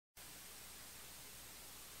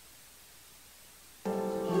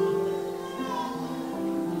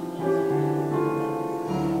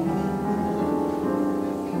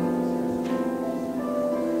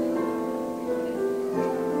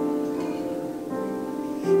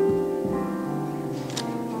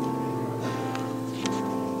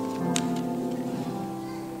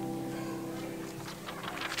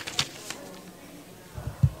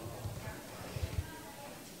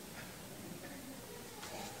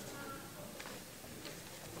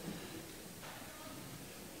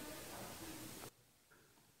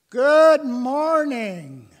Good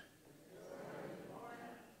morning.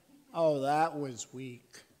 Oh, that was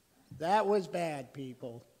weak. That was bad,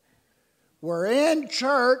 people. We're in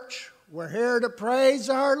church. We're here to praise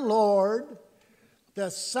our Lord.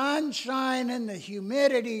 The sunshine and the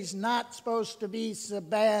humidity's not supposed to be so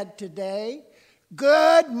bad today.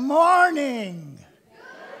 Good morning.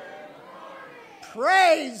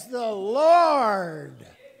 Praise the Lord.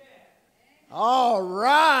 All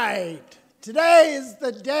right. Today is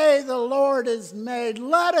the day the Lord has made.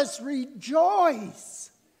 Let us rejoice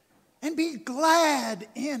and be glad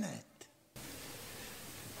in it.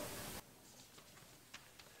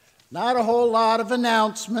 Not a whole lot of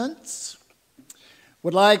announcements.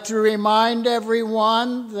 Would like to remind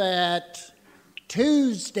everyone that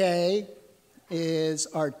Tuesday is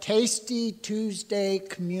our Tasty Tuesday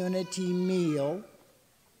community meal.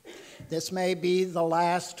 This may be the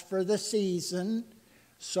last for the season,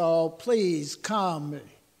 so please come.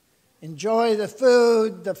 Enjoy the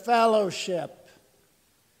food, the fellowship.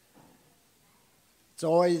 It's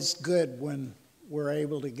always good when we're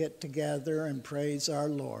able to get together and praise our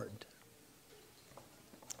Lord.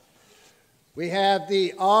 We have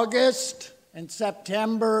the August and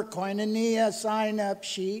September Koinonia sign-up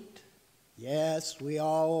sheet. Yes, we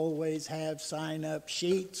always have sign-up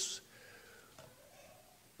sheets.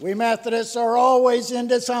 We Methodists are always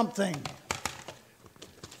into something.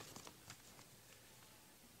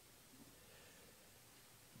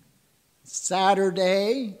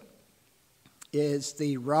 Saturday is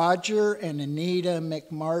the Roger and Anita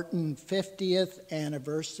McMartin 50th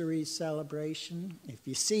anniversary celebration. If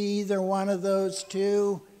you see either one of those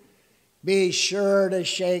two, be sure to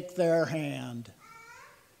shake their hand.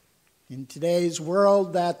 In today's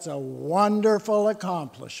world, that's a wonderful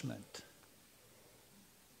accomplishment.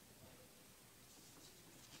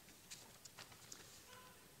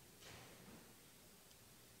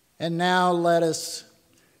 And now let us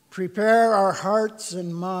prepare our hearts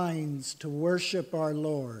and minds to worship our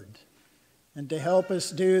Lord. And to help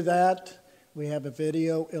us do that, we have a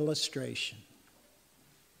video illustration.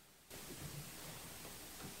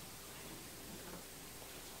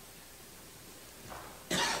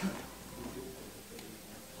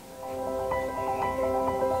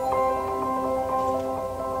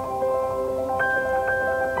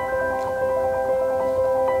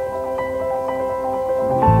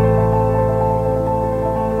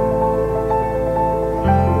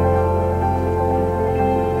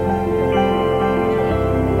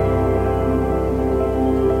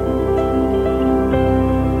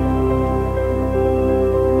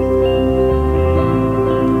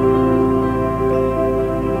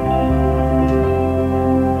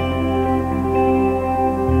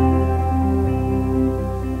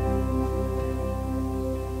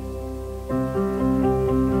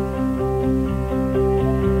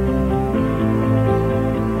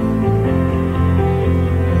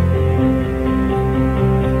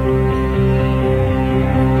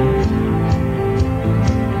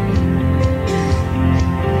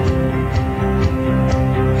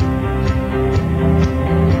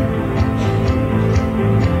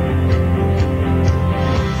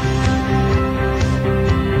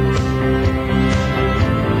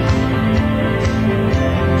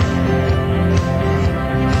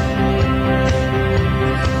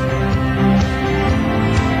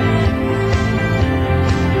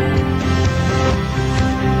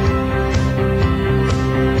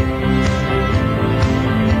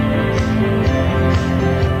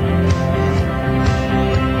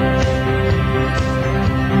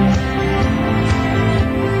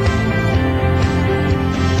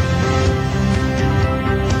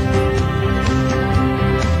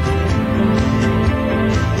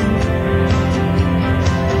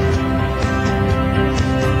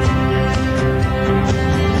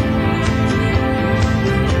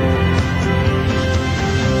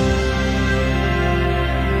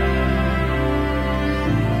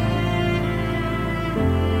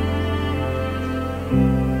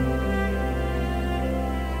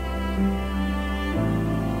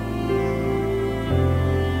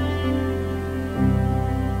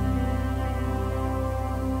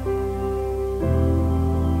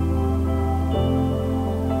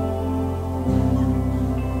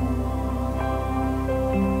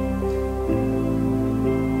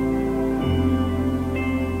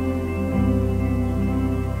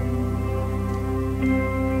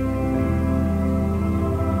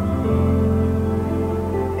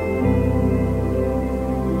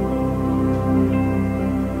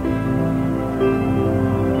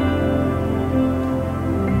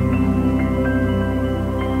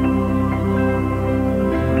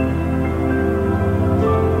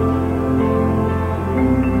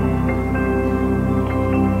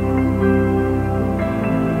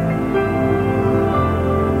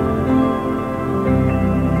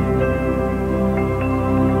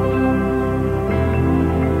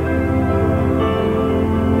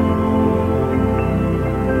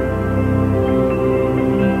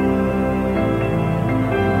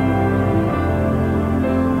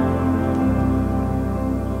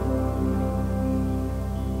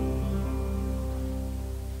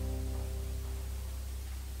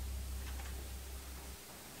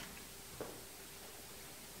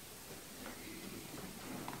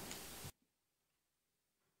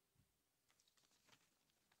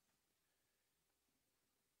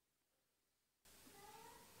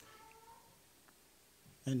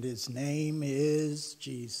 and his name is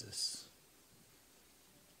Jesus.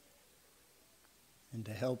 And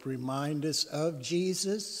to help remind us of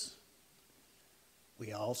Jesus,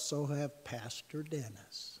 we also have Pastor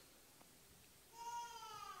Dennis.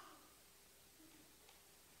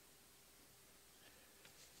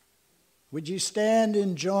 Would you stand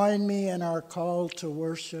and join me in our call to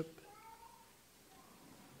worship?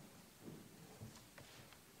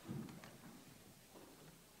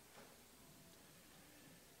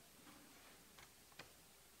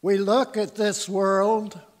 We look at this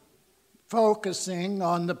world focusing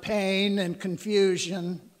on the pain and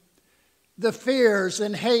confusion, the fears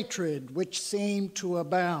and hatred which seem to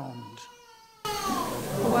abound.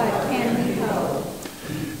 What can we hope?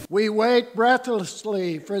 We wait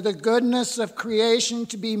breathlessly for the goodness of creation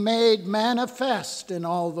to be made manifest in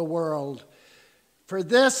all the world, for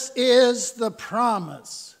this is the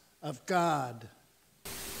promise of God.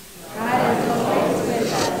 God is always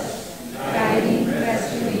with us, guiding,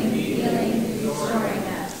 rescuing, healing, restoring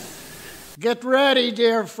us. Get ready,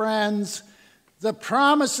 dear friends. The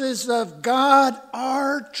promises of God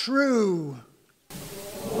are true.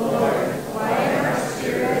 Lord, quiet our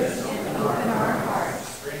spirits and open our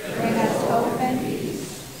hearts. Bring us hope and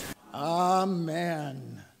peace.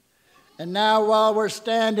 Amen. And now, while we're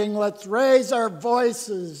standing, let's raise our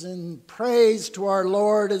voices in praise to our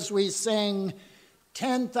Lord as we sing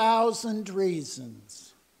 10,000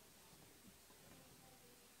 Reasons.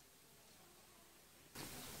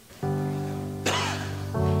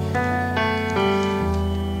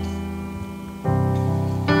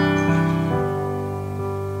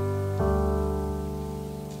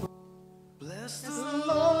 Bless the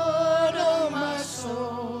Lord, oh my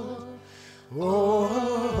soul,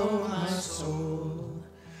 oh my soul,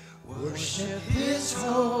 worship his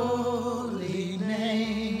holy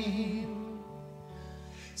name.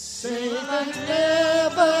 Say like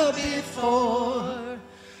never before,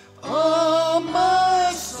 oh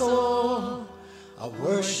my soul, I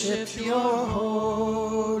worship your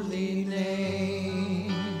holy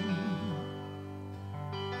name.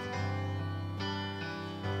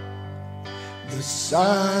 The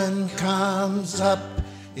sun comes up,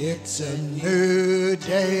 it's a new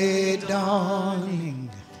day dawning.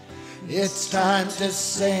 It's time to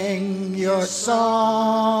sing your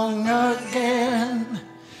song again.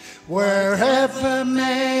 Wherever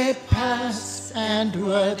may pass and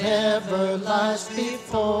whatever lies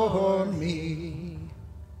before me,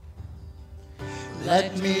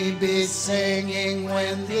 let me be singing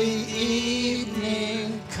when the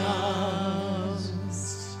evening comes.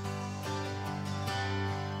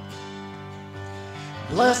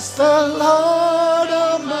 Bless the Lord,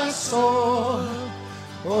 oh my soul,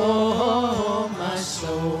 oh my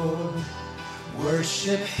soul,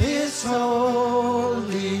 worship his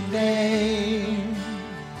holy name.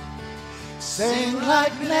 Sing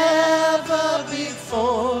like never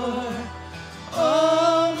before,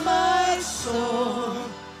 oh my soul,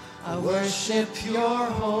 I worship your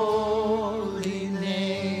holy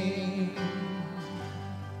name.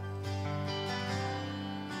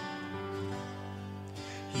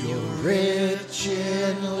 You're rich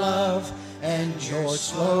in love and you're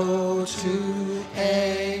slow to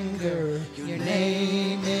anger. Your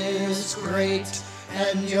name is great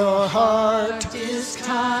and your heart is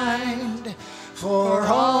kind. For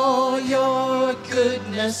all your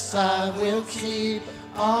goodness I will keep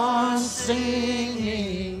on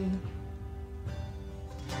singing.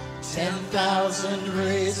 10,000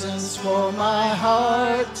 reasons for my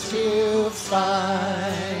heart to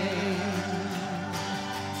find.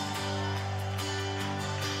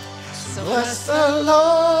 Bless the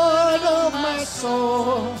Lord, oh my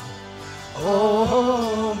soul,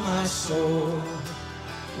 oh my soul,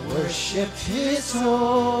 worship his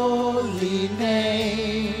holy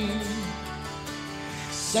name.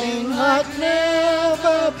 Sing like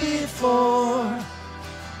never before,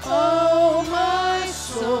 oh my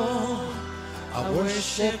soul, I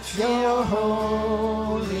worship your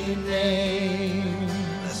holy name.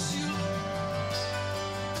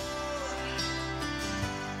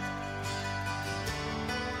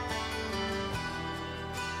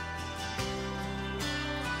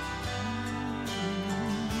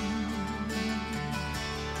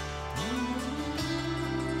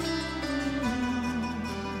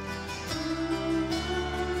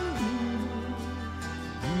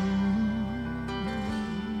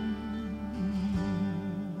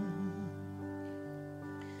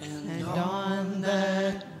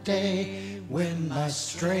 Day when my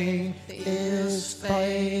strength is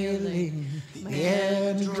failing, the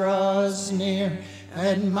end draws near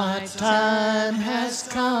and my time has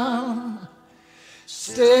come.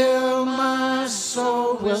 Still my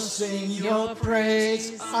soul will sing your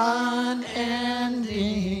praise unending.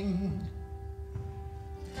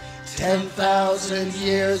 10,000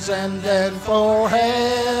 years and then forevermore.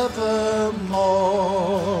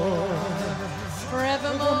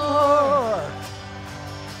 Forevermore.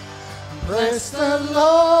 Bless the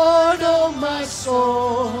Lord, oh my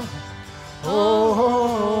soul.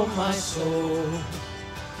 Oh, my soul.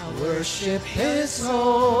 I worship his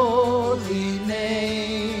holy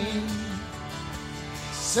name.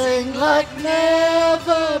 Sing like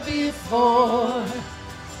never before.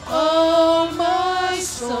 Oh, my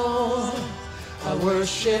soul, I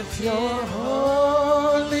worship your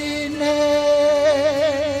holy name.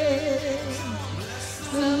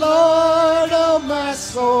 The Lord, oh, my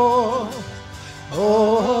soul,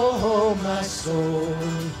 oh, my soul,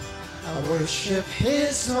 I worship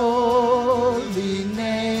his holy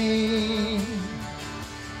name.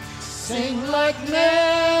 Sing like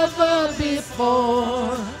never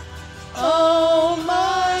before. Oh,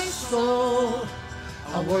 my soul,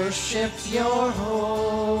 I worship your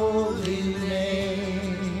holy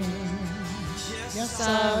name. Yes,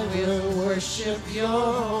 I will worship your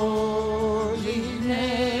holy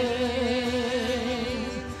name.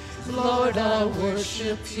 Lord, I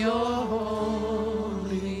worship your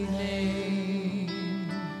holy name.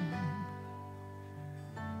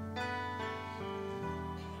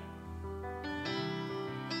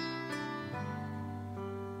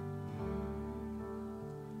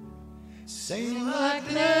 Sing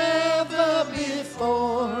like never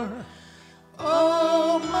before.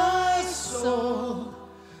 Oh, my soul,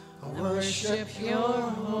 I worship your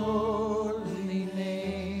holy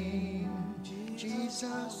name.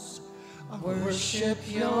 Jesus, I worship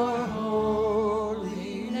your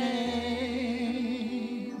holy name.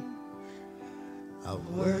 I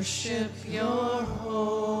worship your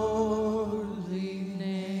holy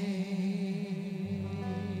name.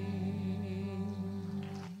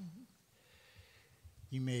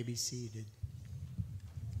 You may be seated.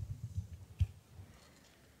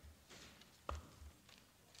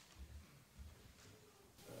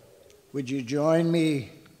 Would you join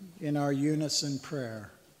me in our unison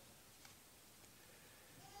prayer?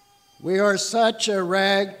 We are such a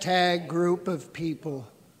ragtag group of people.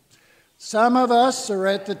 Some of us are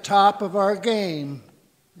at the top of our game,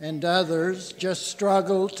 and others just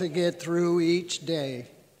struggle to get through each day.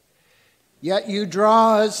 Yet you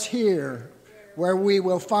draw us here, where we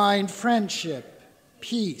will find friendship,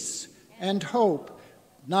 peace, and hope,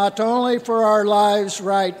 not only for our lives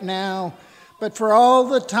right now, but for all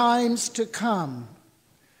the times to come.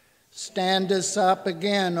 Stand us up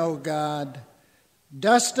again, O God.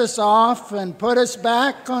 Dust us off and put us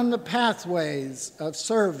back on the pathways of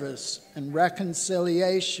service and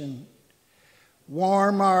reconciliation.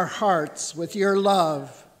 Warm our hearts with your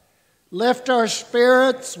love. Lift our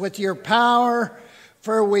spirits with your power,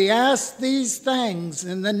 for we ask these things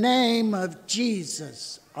in the name of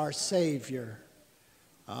Jesus, our Savior.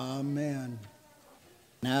 Amen.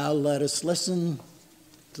 Now let us listen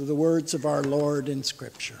to the words of our Lord in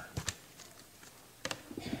Scripture.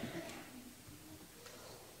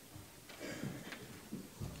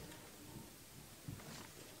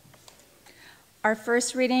 Our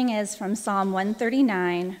first reading is from Psalm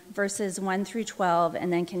 139, verses 1 through 12,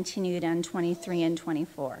 and then continued on 23 and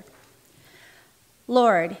 24.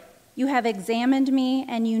 Lord, you have examined me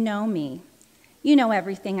and you know me. You know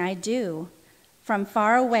everything I do. From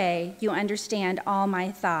far away, you understand all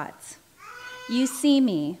my thoughts. You see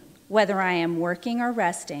me, whether I am working or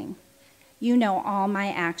resting. You know all my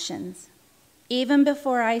actions. Even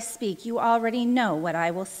before I speak, you already know what I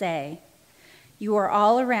will say. You are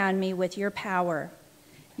all around me with your power.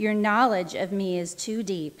 Your knowledge of me is too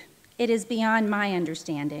deep. It is beyond my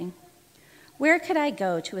understanding. Where could I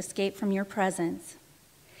go to escape from your presence?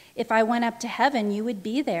 If I went up to heaven, you would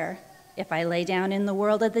be there. If I lay down in the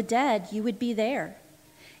world of the dead, you would be there.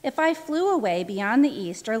 If I flew away beyond the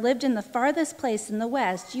east or lived in the farthest place in the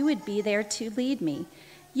west, you would be there to lead me.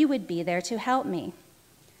 You would be there to help me.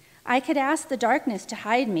 I could ask the darkness to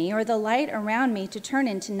hide me or the light around me to turn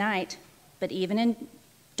into night, but even in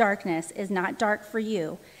darkness is not dark for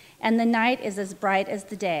you, and the night is as bright as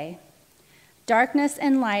the day. Darkness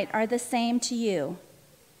and light are the same to you.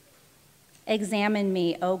 Examine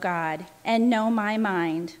me, O God, and know my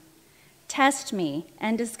mind. Test me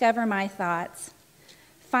and discover my thoughts.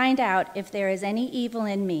 Find out if there is any evil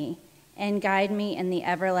in me, and guide me in the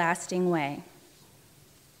everlasting way.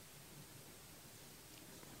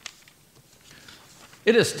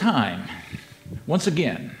 It is time, once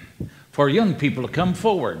again, for young people to come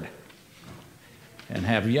forward and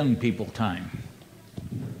have young people time.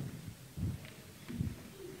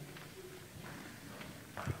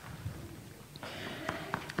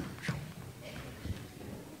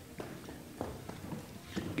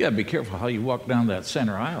 got to be careful how you walk down that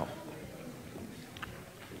center aisle.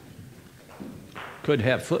 Could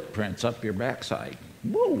have footprints up your backside.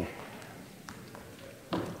 Whoa!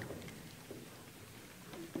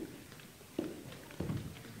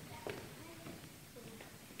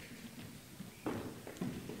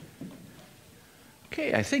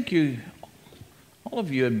 Okay, I think all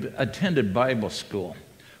of you have attended Bible school.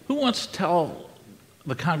 Who wants to tell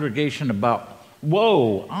the congregation about,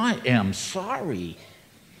 whoa, I am sorry?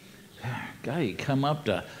 Guy, you come up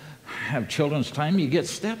to have children's time, you get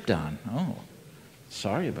stepped on. Oh,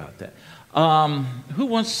 sorry about that. Who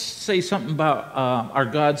wants to say something about our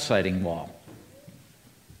God sighting wall?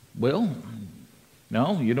 Will?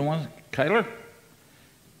 No, you don't want to? Kyler?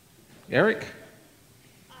 Eric?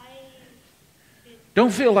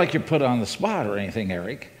 Don't feel like you're put on the spot or anything,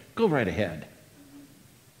 Eric. Go right ahead.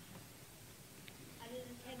 I didn't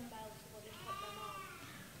attend Bible school, just helped my mom.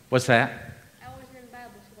 What's that? I wasn't in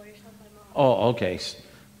Bible school, just helped my mom. Oh, okay.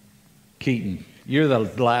 Keaton, you're the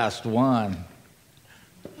last one.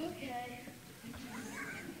 Okay.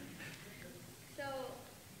 So,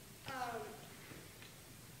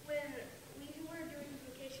 when we were doing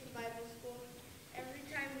vacation Bible school,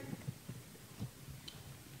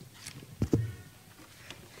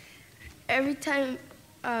 every time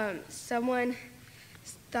someone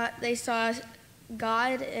thought they saw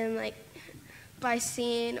God, and like by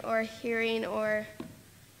seeing or hearing or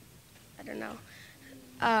I don't know,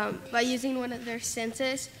 by using one of their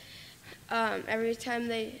senses, every time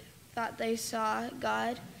they thought they saw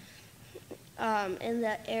God in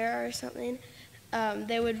the air or something,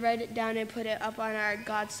 they would write it down and put it up on our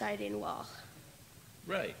God sighting wall.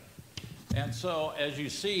 Right. And so, as you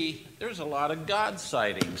see, there's a lot of God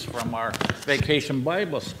sightings from our Vacation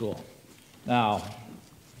Bible School. Now,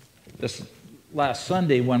 this last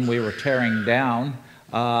Sunday when we were tearing down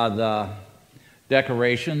the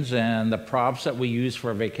decorations and the props that we use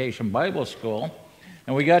for Vacation Bible School,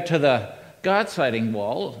 and we got to the God sighting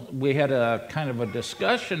wall, we had a kind of a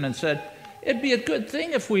discussion and said, it'd be a good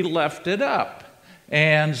thing if we left it up.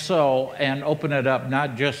 And open it up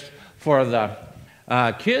not just for the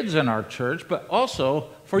kids in our church, but also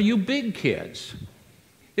for you big kids.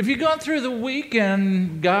 If you've gone through the week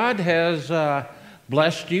and God has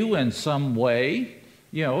blessed you in some way,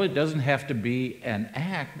 it doesn't have to be an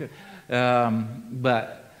act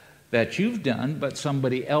but that you've done, but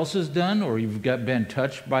somebody else has done, or you've been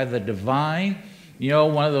touched by the divine.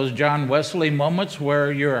 One of those John Wesley moments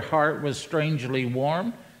where your heart was strangely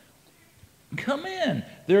warm. Come in.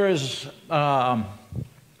 There is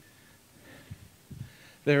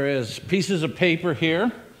pieces of paper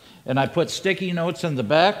here, and I put sticky notes in the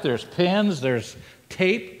back. There's pens, there's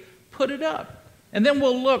tape. Put it up. And then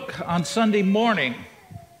we'll look on Sunday morning.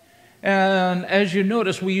 And as you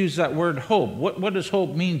notice, we use that word hope. What does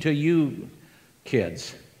hope mean to you,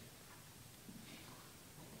 kids?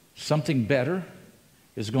 Something better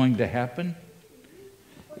is going to happen?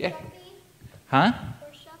 Yeah. Huh?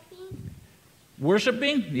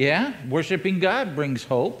 Worshiping? Yeah. Worshiping God brings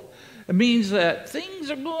hope. It means that things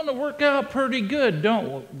are going to work out pretty good,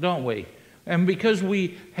 don't we? And because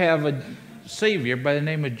we have a Savior by the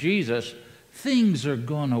name of Jesus, things are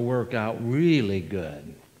going to work out really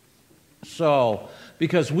good. So,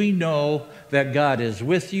 because we know that God is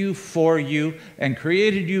with you, for you, and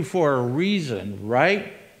created you for a reason,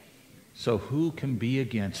 right? So who can be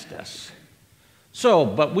against us? So,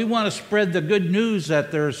 but we want to spread the good news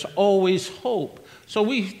that there's always hope. So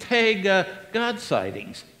we tag God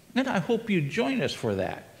sightings. And I hope you join us for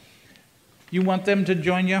that. You want them to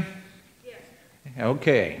join you? Yes.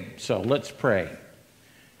 Okay, so let's pray.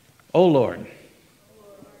 Oh Lord,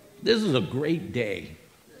 this is a great day.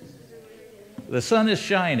 The sun is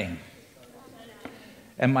shining,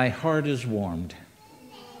 and my heart is warmed.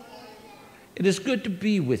 It is good to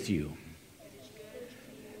be with you.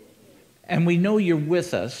 And we know you're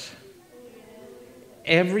with us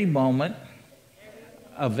every moment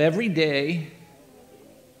of every day,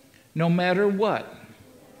 no matter what.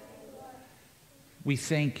 We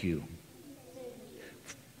thank you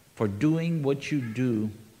for doing what you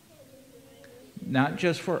do, not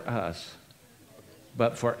just for us,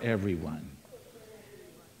 but for everyone.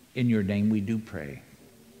 In your name we do pray.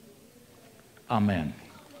 Amen.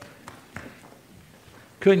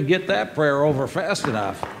 Couldn't get that prayer over fast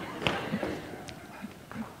enough.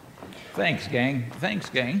 Thanks, gang. Thanks,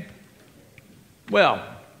 gang. Well,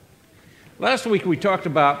 last week we talked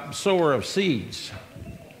about sower of seeds,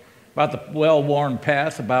 about the well-worn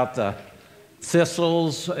path, about the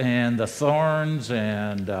thistles and the thorns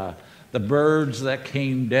and the birds that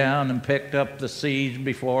came down and picked up the seeds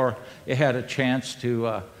before it had a chance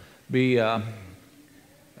to be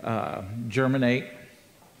germinate.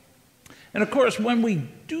 And of course, when we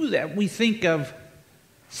do that, we think of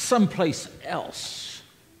someplace else.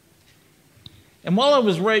 And while I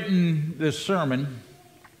was writing this sermon,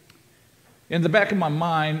 in the back of my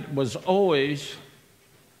mind was always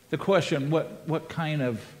the question, what kind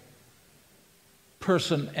of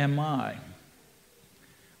person am I?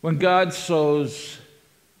 When God sows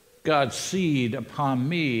God's seed upon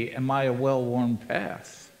me, am I a well-worn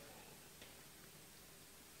path?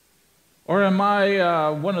 Or am I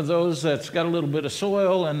one of those that's got a little bit of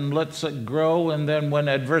soil and lets it grow, and then when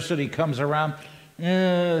adversity comes around,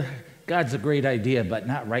 God's a great idea, but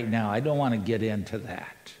not right now. I don't want to get into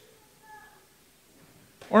that.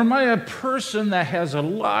 Or am I a person that has a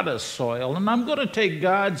lot of soil, and I'm going to take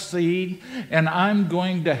God's seed, and I'm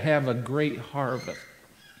going to have a great harvest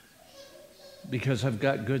because I've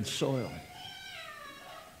got good soil?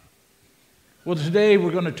 Well, today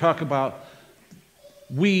we're going to talk about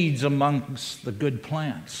weeds amongst the good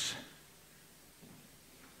plants.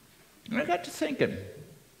 And I got to thinking,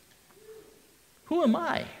 who am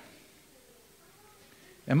I?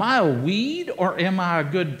 Am I a weed or am I a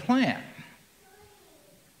good plant?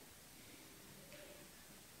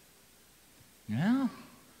 Yeah,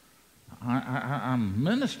 I'm a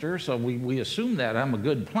minister, so we assume that I'm a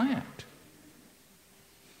good plant.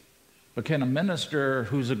 But can a minister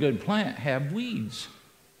who's a good plant have weeds?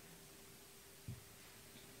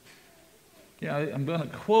 Yeah, I'm going to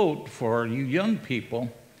quote for you young people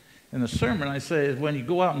in the sermon. I say, when you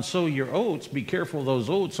go out and sow your oats, be careful those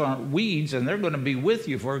oats aren't weeds, and they're going to be with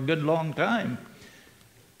you for a good long time.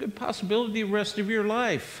 Good possibility the rest of your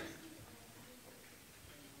life.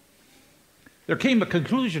 There came a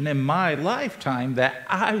conclusion in my lifetime that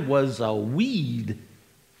I was a weed.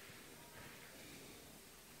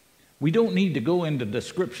 We don't need to go into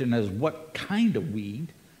description as what kind of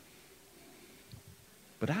weed,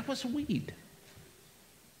 but I was a weed.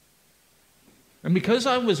 And because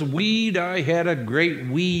I was a weed, I had a great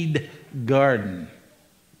weed garden.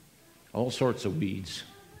 All sorts of weeds.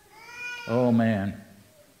 Oh, man.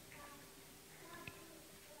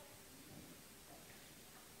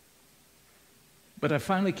 But I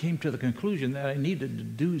finally came to the conclusion that I needed to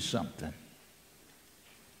do something.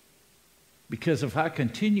 Because if I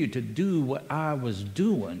continued to do what I was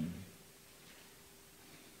doing,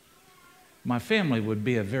 my family would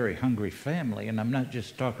be a very hungry family, and I'm not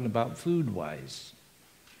just talking about food-wise.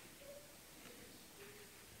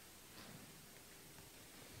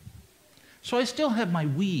 So I still have my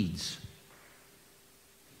weeds.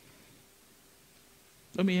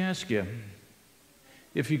 Let me ask you,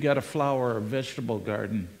 if you got a flower or vegetable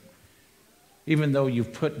garden, even though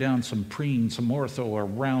you've put down some preen, some ortho, or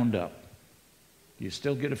Roundup, do you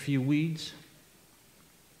still get a few weeds?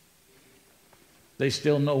 They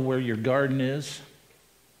still know where your garden is.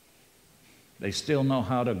 They still know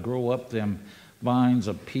how to grow up them vines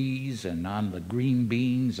of peas and on the green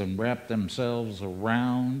beans and wrap themselves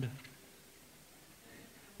around.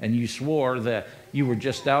 And you swore that you were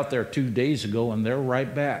just out there 2 days ago, and they're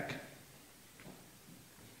right back.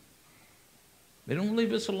 They don't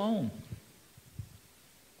leave us alone.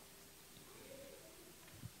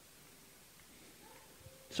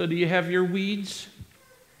 So do you have your weeds?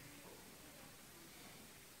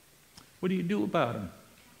 What do you do about them?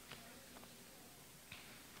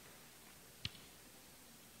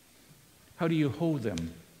 How do you hoe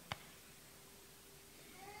them?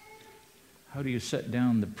 How do you set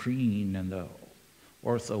down the preen and the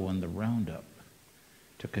ortho and the Roundup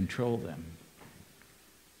to control them?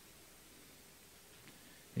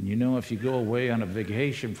 And you know, if you go away on a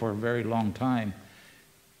vacation for a very long time,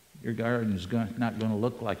 your garden's not going to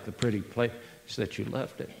look like the pretty place that you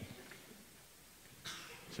left it.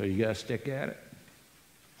 So you got to stick at it.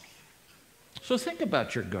 So think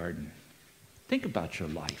about your garden. Think about your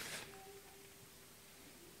life.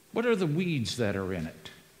 What are the weeds that are in it?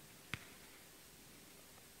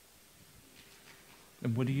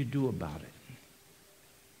 And what do you do about it?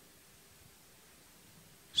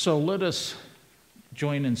 So let us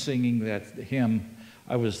join in singing that hymn,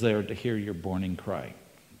 I Was There to Hear Your Morning Cry.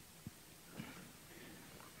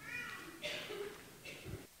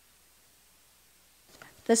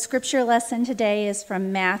 The scripture lesson today is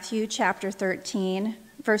from Matthew chapter 13,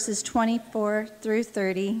 verses 24 through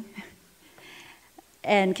 30,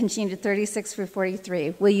 and continue to 36 through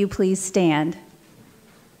 43. Will you please stand?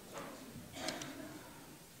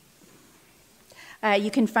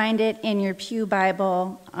 You can find it in your pew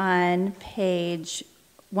Bible on page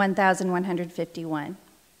 1151.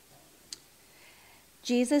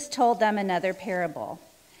 Jesus told them another parable.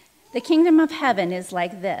 The kingdom of heaven is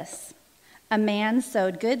like this. A man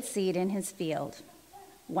sowed good seed in his field.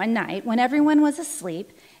 One night, when everyone was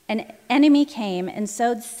asleep, an enemy came and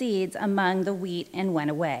sowed seeds among the wheat and went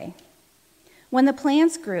away. When the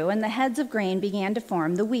plants grew and the heads of grain began to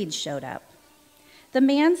form, the weeds showed up. The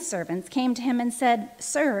man's servants came to him and said,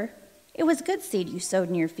 "Sir, it was good seed you sowed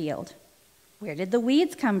in your field. Where did the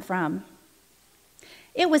weeds come from?"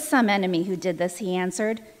 "It was some enemy who did this," he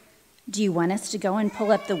answered. "Do you want us to go and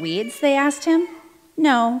pull up the weeds?" they asked him.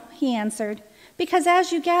 "No," he answered, "because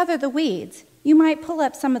as you gather the weeds, you might pull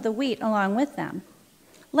up some of the wheat along with them.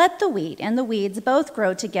 Let the wheat and the weeds both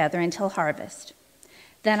grow together until harvest.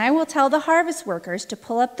 Then I will tell the harvest workers to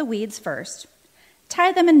pull up the weeds first,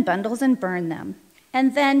 tie them in bundles and burn them,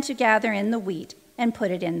 and then to gather in the wheat and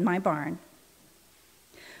put it in my barn."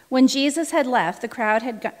 When Jesus had left, the crowd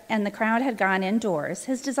had gone indoors,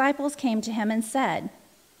 his disciples came to him and said,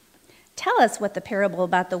 "Tell us what the parable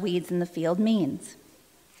about the weeds in the field means."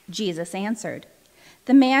 Jesus answered,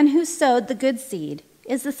 "The man who sowed the good seed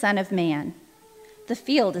is the Son of Man. The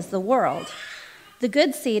field is the world. The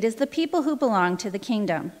good seed is the people who belong to the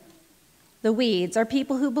kingdom. The weeds are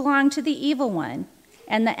people who belong to the evil one,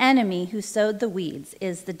 and the enemy who sowed the weeds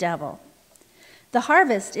is the devil. The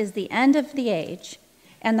harvest is the end of the age,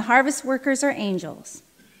 and the harvest workers are angels.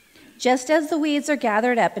 Just as the weeds are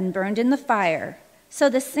gathered up and burned in the fire, so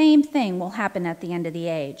the same thing will happen at the end of the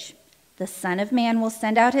age. The Son of Man will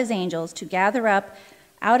send out his angels to gather up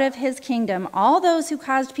out of his kingdom all those who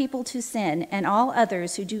caused people to sin and all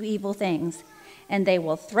others who do evil things, and they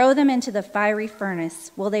will throw them into the fiery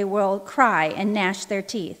furnace, where they will cry and gnash their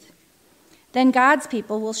teeth. Then God's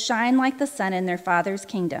people will shine like the sun in their Father's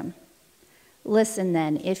kingdom. Listen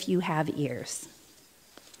then, if you have ears."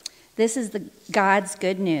 This is God's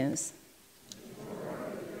good news.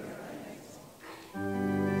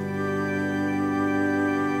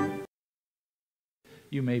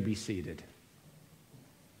 You may be seated.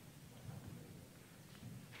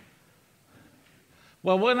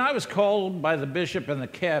 Well, when I was called by the bishop and the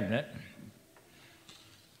cabinet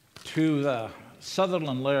to the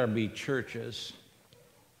Sutherland Larrabee churches,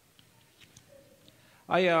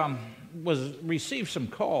 I received some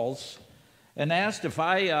calls and asked if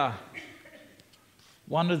I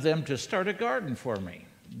wanted them to start a garden for me.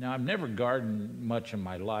 Now, I've never gardened much in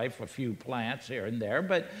my life, a few plants here and there,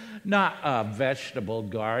 but not a vegetable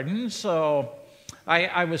garden. So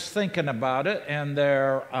I was thinking about it, and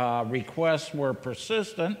their requests were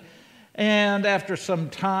persistent. And after some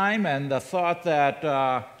time and the thought that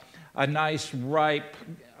a nice ripe,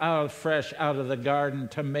 fresh out of the garden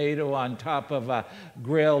tomato on top of a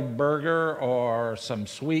grilled burger, or some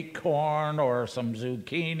sweet corn, or some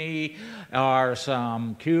zucchini, or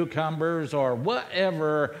some cucumbers, or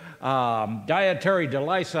whatever dietary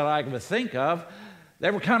delights that I could think of, they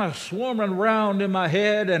were kind of swarming around in my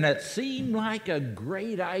head, and it seemed like a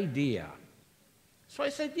great idea. So I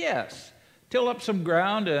said, yes, till up some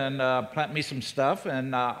ground and plant me some stuff,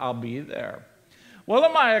 and I'll be there. Well,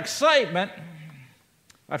 in my excitement,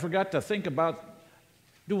 I forgot to think about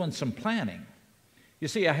doing some planning. You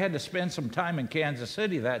see, I had to spend some time in Kansas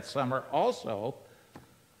City that summer also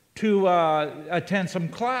to attend some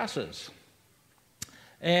classes.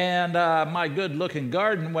 And my good-looking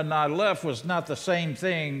garden when I left was not the same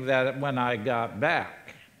thing that when I got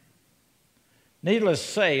back. Needless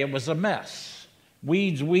to say, it was a mess.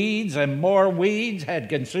 Weeds, and more weeds had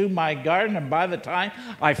consumed my garden, and by the time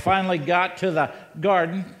I finally got to the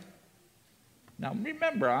garden, now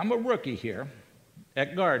remember, I'm a rookie here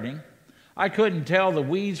at gardening. I couldn't tell the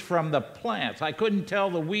weeds from the plants. I couldn't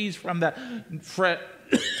tell the weeds from the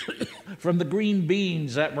from the green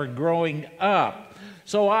beans that were growing up.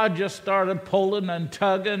 So I just started pulling and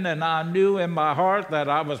tugging, and I knew in my heart that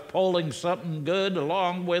I was pulling something good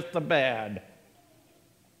along with the bad.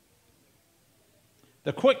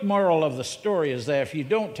 The quick moral of the story is that if you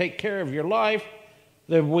don't take care of your life,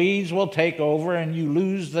 the weeds will take over, and you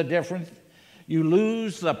lose the difference. You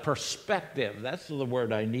lose the perspective. That's the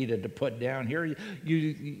word I needed to put down here.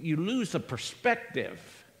 You lose the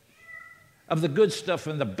perspective of the good stuff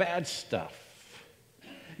and the bad stuff.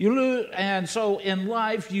 And so in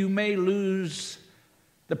life, you may lose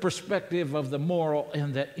the perspective of the moral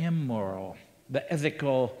and the immoral, the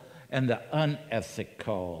ethical and the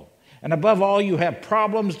unethical. And above all, you may have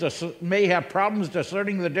problems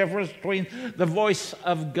discerning the difference between the voice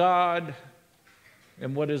of God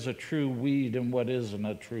and what is a true weed and what isn't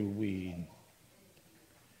a true weed.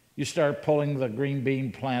 You start pulling the green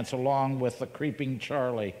bean plants along with the creeping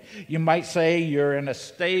Charlie. You might say you're in a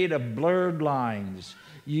state of blurred lines.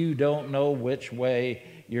 You don't know which way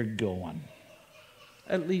you're going,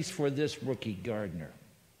 at least for this rookie gardener.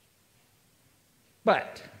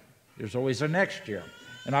 But there's always a next year.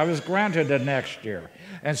 And I was granted the next year.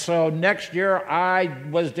 And so next year, I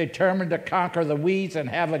was determined to conquer the weeds and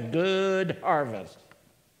have a good harvest.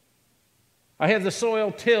 I had the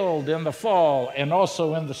soil tilled in the fall and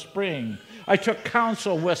also in the spring. I took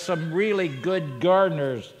counsel with some really good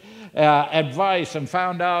gardeners' advice and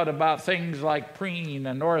found out about things like preen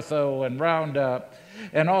and ortho and Roundup,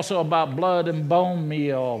 and also about blood and bone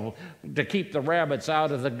meal to keep the rabbits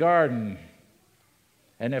out of the garden.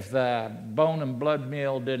 And if the bone and blood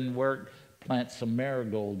meal didn't work, plant some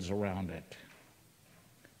marigolds around it.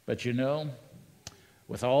 But you know,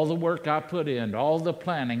 with all the work I put in, all the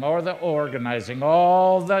planning, all the organizing,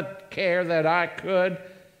 all the care that I could,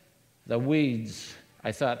 the weeds,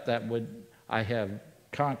 I thought I have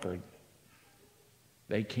conquered.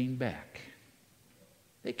 They came back.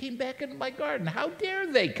 They came back into my garden. How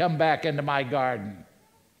dare they come back into my garden?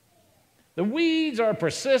 The weeds are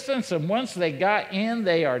persistent, and once they got in,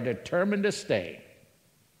 they are determined to stay.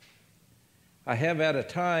 I have at a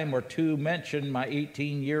time or two mentioned my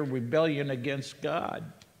 18-year rebellion against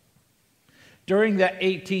God. During that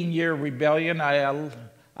 18-year rebellion, I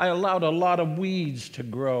allowed a lot of weeds to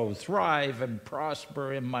grow, thrive, and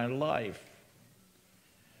prosper in my life.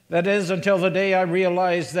 That is, until the day I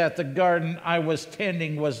realized that the garden I was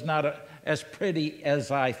tending was not as pretty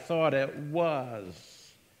as I thought it was,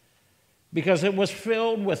 because it was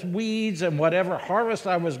filled with weeds, and whatever harvest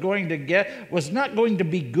I was going to get was not going to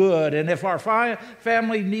be good. And if our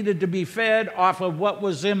family needed to be fed off of what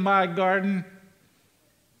was in my garden,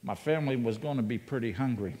 my family was going to be pretty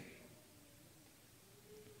hungry.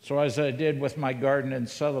 So as I did with my garden in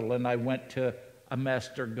Sutherland, I went to a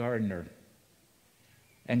master gardener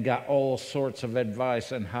and got all sorts of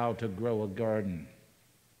advice on how to grow a garden.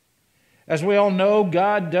 As we all know,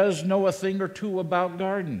 God does know a thing or two about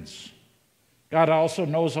gardens. God also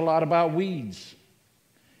knows a lot about weeds.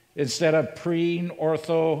 Instead of preen,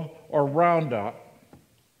 ortho, or Roundup,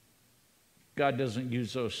 God doesn't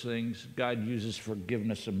use those things. God uses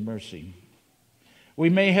forgiveness and mercy. We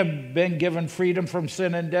may have been given freedom from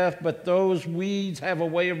sin and death, but those weeds have a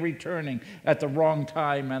way of returning at the wrong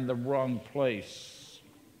time and the wrong place.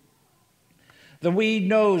 The weed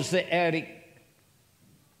knows the addict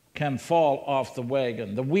can fall off the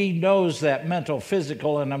wagon. The weed knows that mental,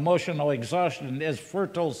 physical, and emotional exhaustion is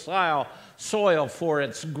fertile soil for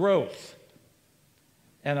its growth,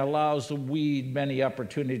 and allows the weed many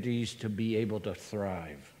opportunities to be able to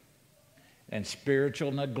thrive. And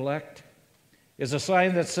spiritual neglect is a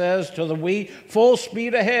sign that says to the weed, full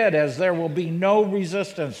speed ahead, as there will be no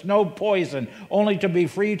resistance, no poison, only to be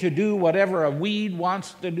free to do whatever a weed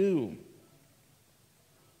wants to do.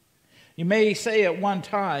 You may say at one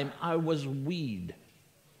time, I was weed,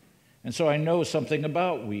 and so I know something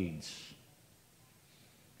about weeds.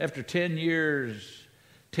 After 10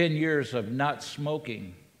 years of not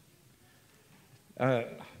smoking, I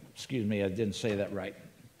didn't say that right.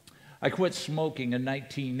 I quit smoking in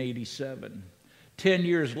 1987. 10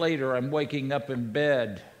 years later, I'm waking up in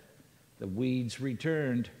bed. The weeds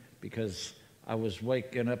returned because I was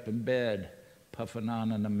waking up in bed puffing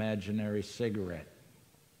on an imaginary cigarette.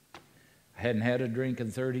 I hadn't had a drink in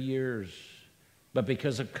 30 years, but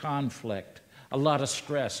because of conflict, a lot of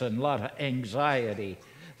stress, and a lot of anxiety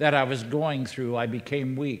that I was going through, I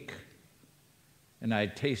became weak, and I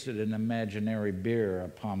tasted an imaginary beer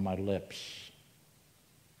upon my lips.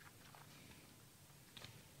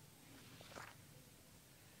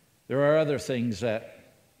 There are other things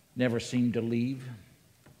that never seem to leave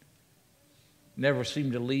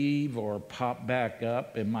or pop back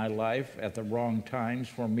up in my life at the wrong times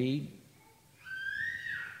for me.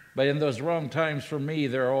 But in those wrong times for me,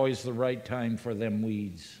 they're always the right time for them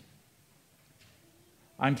weeds.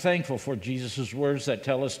 I'm thankful for Jesus' words that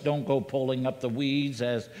tell us don't go pulling up the weeds,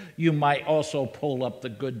 as you might also pull up the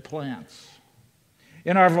good plants.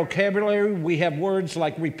 In our vocabulary, we have words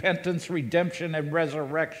like repentance, redemption, and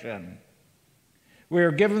resurrection. We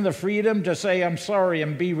are given the freedom to say, I'm sorry,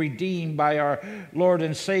 and be redeemed by our Lord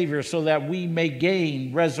and Savior so that we may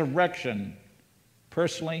gain resurrection.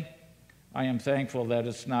 Personally, I am thankful that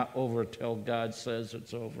it's not over till God says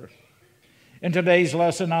it's over. In today's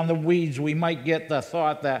lesson on the weeds, we might get the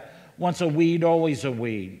thought that once a weed, always a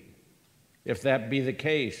weed. If that be the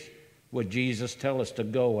case, would Jesus tell us to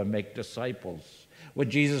go and make disciples? Would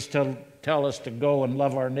Jesus tell us to go and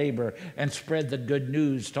love our neighbor and spread the good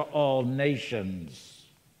news to all nations?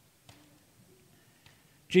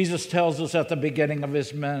 Jesus tells us at the beginning of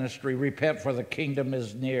his ministry, repent for the kingdom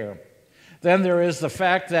is near. Then there is the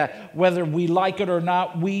fact that whether we like it or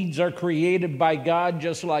not, weeds are created by God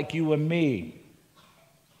just like you and me.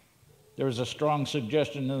 There is a strong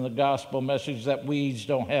suggestion in the gospel message that weeds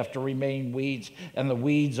don't have to remain weeds, and the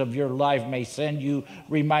weeds of your life may send you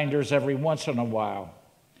reminders every once in a while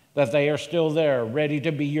that they are still there, ready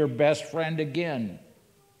to be your best friend again.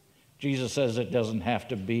 Jesus says it doesn't have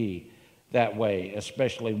to be that way,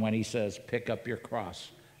 especially when he says, pick up your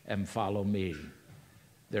cross and follow me.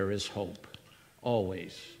 There is hope,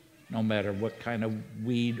 always, no matter what kind of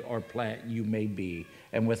weed or plant you may be.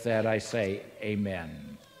 And with that, I say,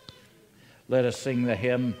 amen. Let us sing the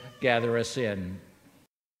hymn, Gather Us In.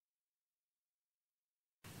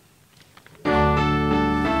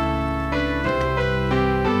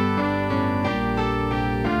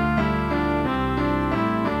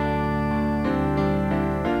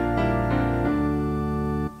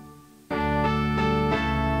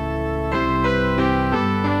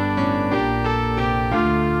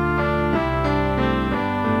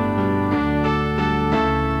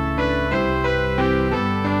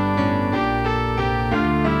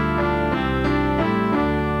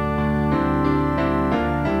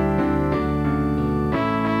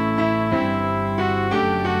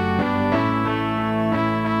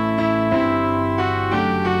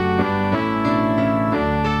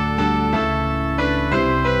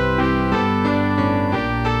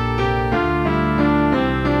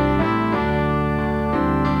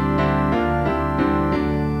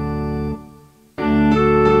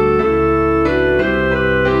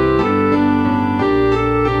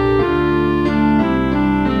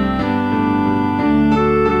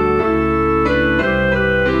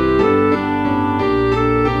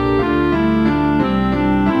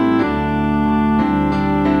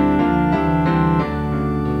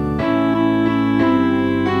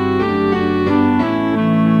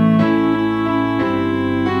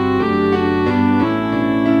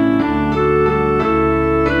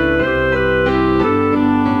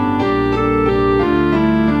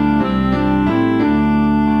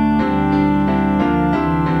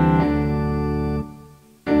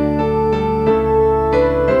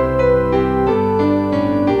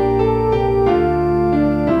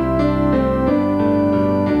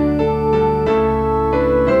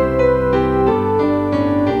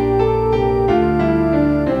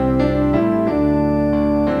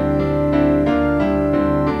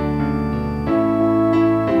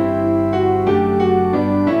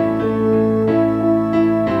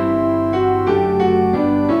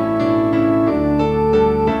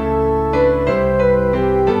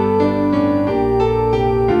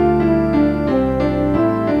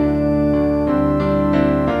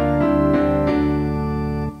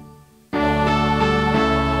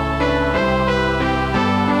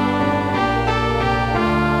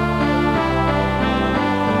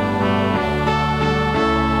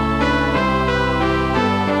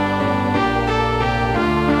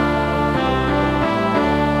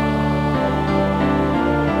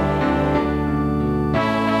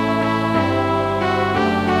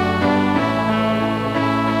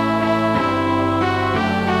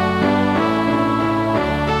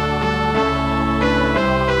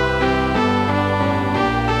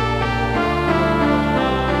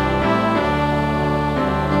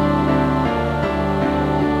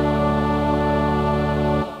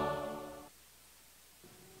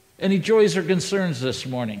 Any joys or concerns this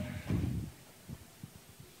morning?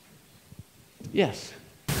 Yes.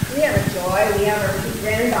 We have a joy. We have our two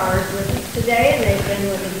granddaughters with us today, and they've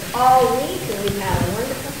been with us all week, and we've had a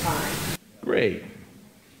wonderful time. Great.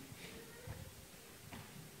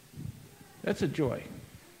 That's a joy.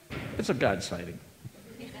 It's a God sighting.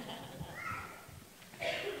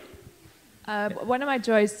 One of my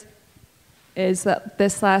joys is that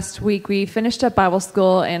this last week we finished up Bible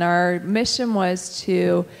school, and our mission was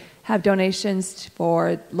to have donations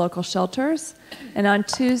for local shelters. And on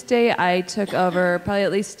Tuesday, I took over probably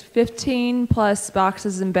at least 15 plus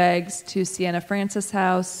boxes and bags to Sienna Francis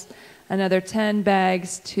House, another 10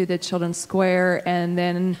 bags to the Children's Square, and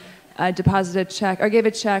then I deposited a check, or gave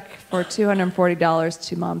a check for $240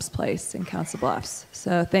 to Mom's Place in Council Bluffs.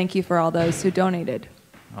 So thank you for all those who donated.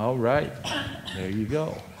 All right. There you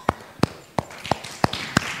go.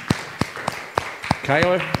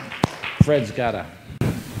 Kyler, Fred's got a...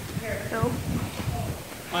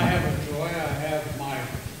 I have a joy. I have my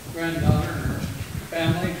granddaughter and her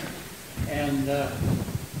family, and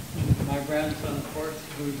my grandson, of course,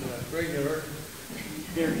 who's a regular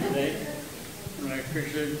here today, and I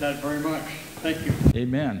appreciate that very much. Thank you.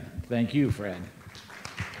 Amen. Thank you, Fred.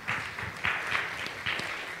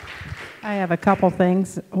 I have a couple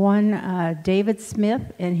things. One, David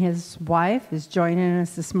Smith and his wife is joining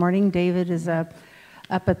us this morning. David is up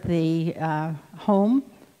at the home,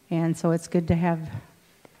 and so it's good to have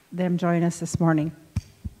them join us this morning.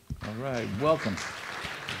 All right, welcome.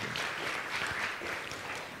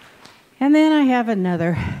 And then I have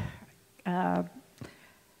another. A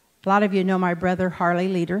lot of you know my brother, Harley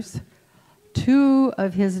Leaders. 2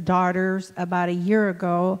 of his daughters, about a year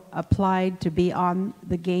ago, applied to be on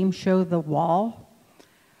the game show The Wall.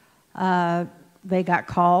 They got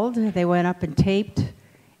called. They went up and taped.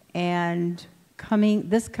 And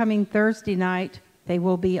this coming Thursday night, they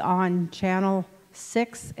will be on Channel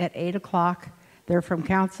 6 at 8 o'clock. They're from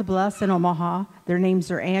Council Bluffs in Omaha. Their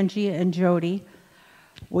names are Angie and Jody.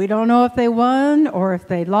 We don't know if they won or if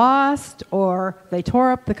they lost or they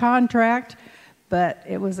tore up the contract, but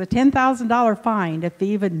it was a $10,000 fine if they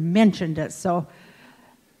even mentioned it. So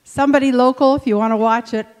somebody local, if you want to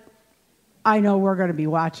watch it, I know we're going to be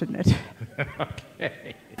watching it.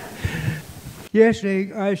 Okay.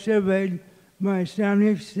 Yesterday, I celebrated my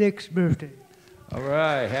 76th birthday. All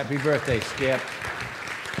right, happy birthday, Skip.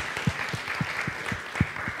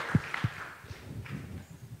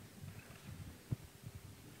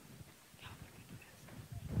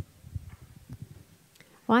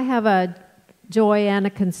 Well, I have a joy and a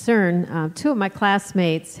concern. 2 of my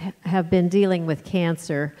classmates have been dealing with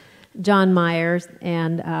cancer, John Myers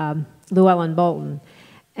and Llewellyn Bolton.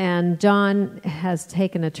 And John has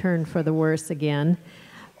taken a turn for the worse again.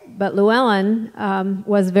 But Llewellyn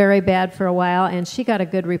was very bad for a while, and she got a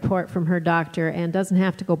good report from her doctor and doesn't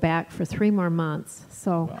have to go back for 3 more months.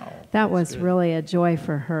 So wow, that was good. really a joy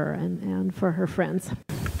for her and for her friends.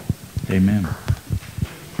 Amen.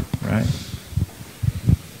 Right.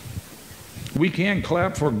 We can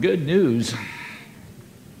clap for good news.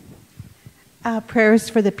 Prayers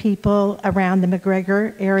for the people around the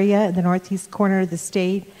McGregor area, the northeast corner of the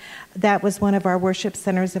state. That was one of our worship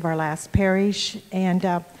centers of our last parish. And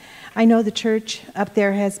I know the church up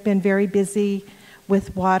there has been very busy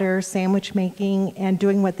with water, sandwich making, and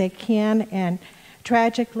doing what they can. And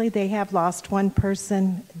tragically, they have lost one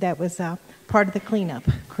person that was part of the cleanup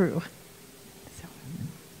crew.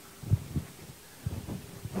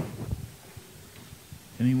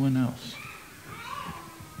 Anyone else?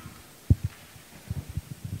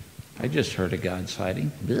 I just heard a God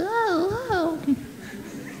sighting.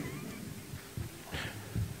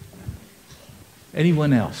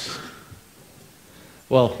 Anyone else?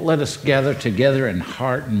 Well, let us gather together in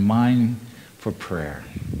heart and mind for prayer.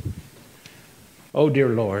 Oh, dear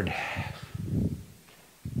Lord,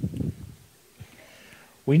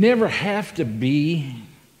 we never have to be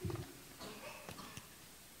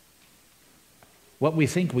what we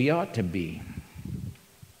think we ought to be.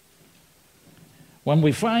 When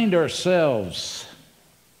we find ourselves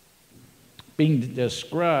being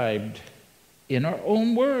described in our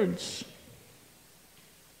own words,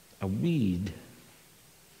 a weed,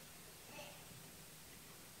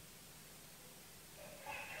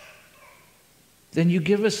 then you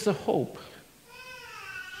give us the hope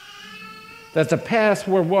that the path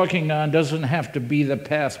we're walking on doesn't have to be the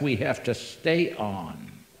path we have to stay on.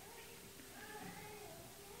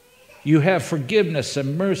 You have forgiveness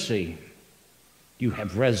and mercy. You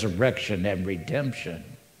have resurrection and redemption.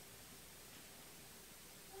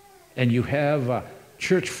 And you have a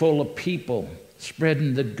church full of people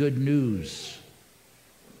spreading the good news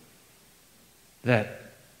that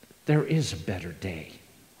there is a better day,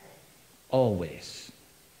 always,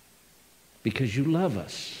 because you love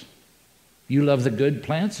us. You love the good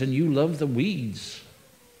plants and you love the weeds.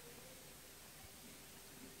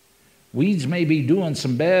 Weeds may be doing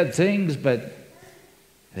some bad things, but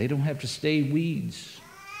they don't have to stay weeds.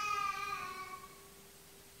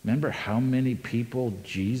 Remember how many people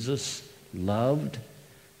Jesus loved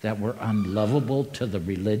that were unlovable to the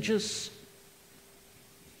religious?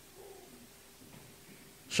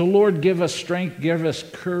 So Lord, give us strength, give us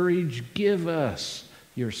courage, give us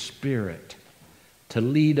your Spirit to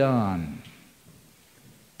lead on,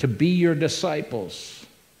 to be your disciples.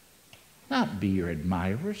 Not be your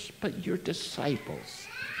admirers, but your disciples,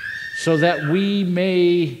 so that we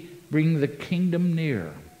may bring the kingdom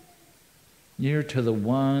near to the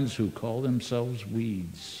ones who call themselves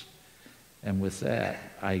weeds. And with that,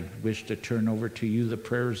 I wish to turn over to you the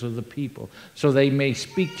prayers of the people, so they may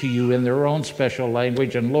speak to you in their own special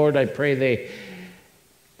language. And Lord, I pray they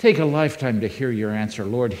take a lifetime to hear your answer.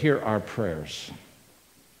 Lord, hear our prayers.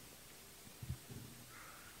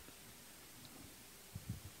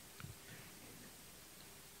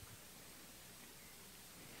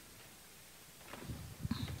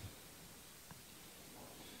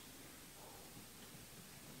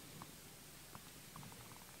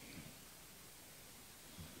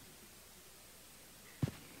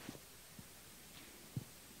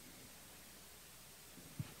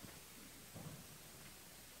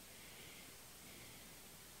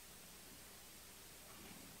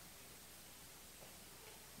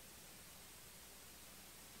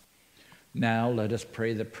 Now let us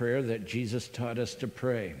pray the prayer that Jesus taught us to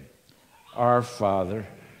pray. Our Father,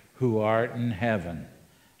 who art in heaven,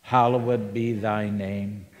 hallowed be thy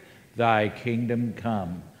name. Thy kingdom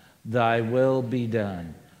come, thy will be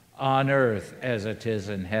done, on earth as it is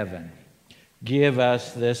in heaven. Give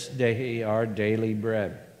us this day our daily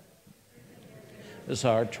bread. This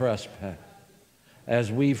our trespass,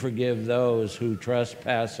 as we forgive those who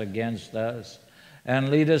trespass against us. And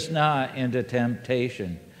lead us not into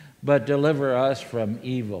temptation, but deliver us from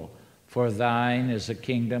evil. For thine is the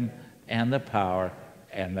kingdom and the power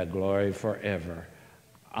and the glory forever.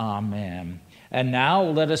 Amen. And now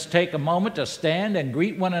let us take a moment to stand and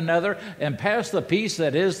greet one another and pass the peace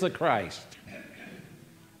that is the Christ.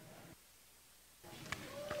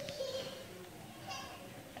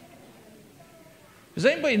 Does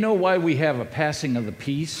anybody know why we have a passing of the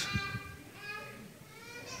peace?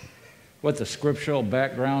 What the scriptural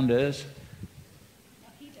background is?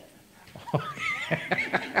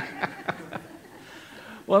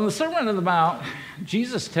 Well, in the Sermon on the Mount,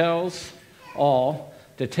 Jesus tells all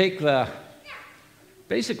to take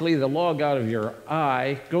basically the log out of your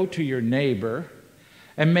eye, go to your neighbor,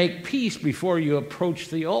 and make peace before you approach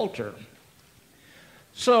the altar.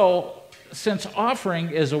 So, since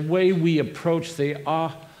offering is a way we approach the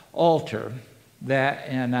altar, that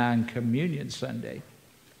and on Communion Sunday,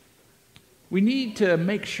 we need to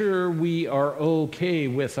make sure we are okay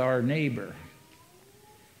with our neighbor,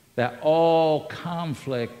 that all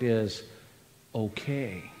conflict is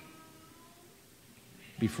okay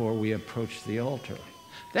before we approach the altar.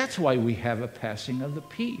 That's why we have a passing of the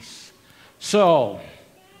peace. So,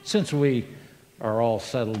 since we are all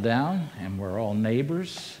settled down and we're all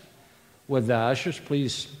neighbors, would the ushers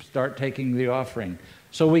please start taking the offering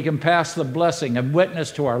so we can pass the blessing and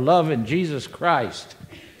witness to our love in Jesus Christ.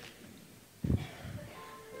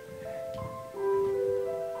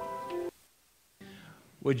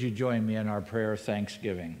 Would you join me in our prayer of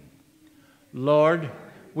thanksgiving? Lord,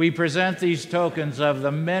 we present these tokens of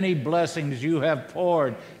the many blessings you have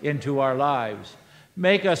poured into our lives.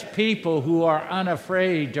 Make us people who are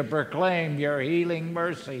unafraid to proclaim your healing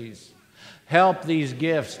mercies. Help these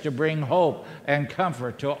gifts to bring hope and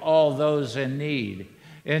comfort to all those in need.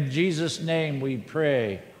 In Jesus' name we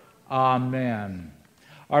pray. Amen.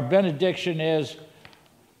 Our benediction is,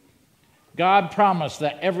 God promised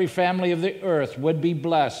that every family of the earth would be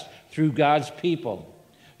blessed through God's people.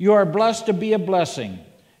 You are blessed to be a blessing.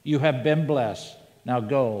 You have been blessed. Now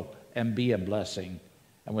go and be a blessing.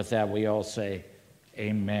 And with that, we all say,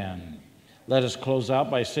 amen. Let us close out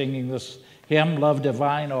by singing this hymn, Love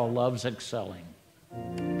Divine, All Loves Excelling.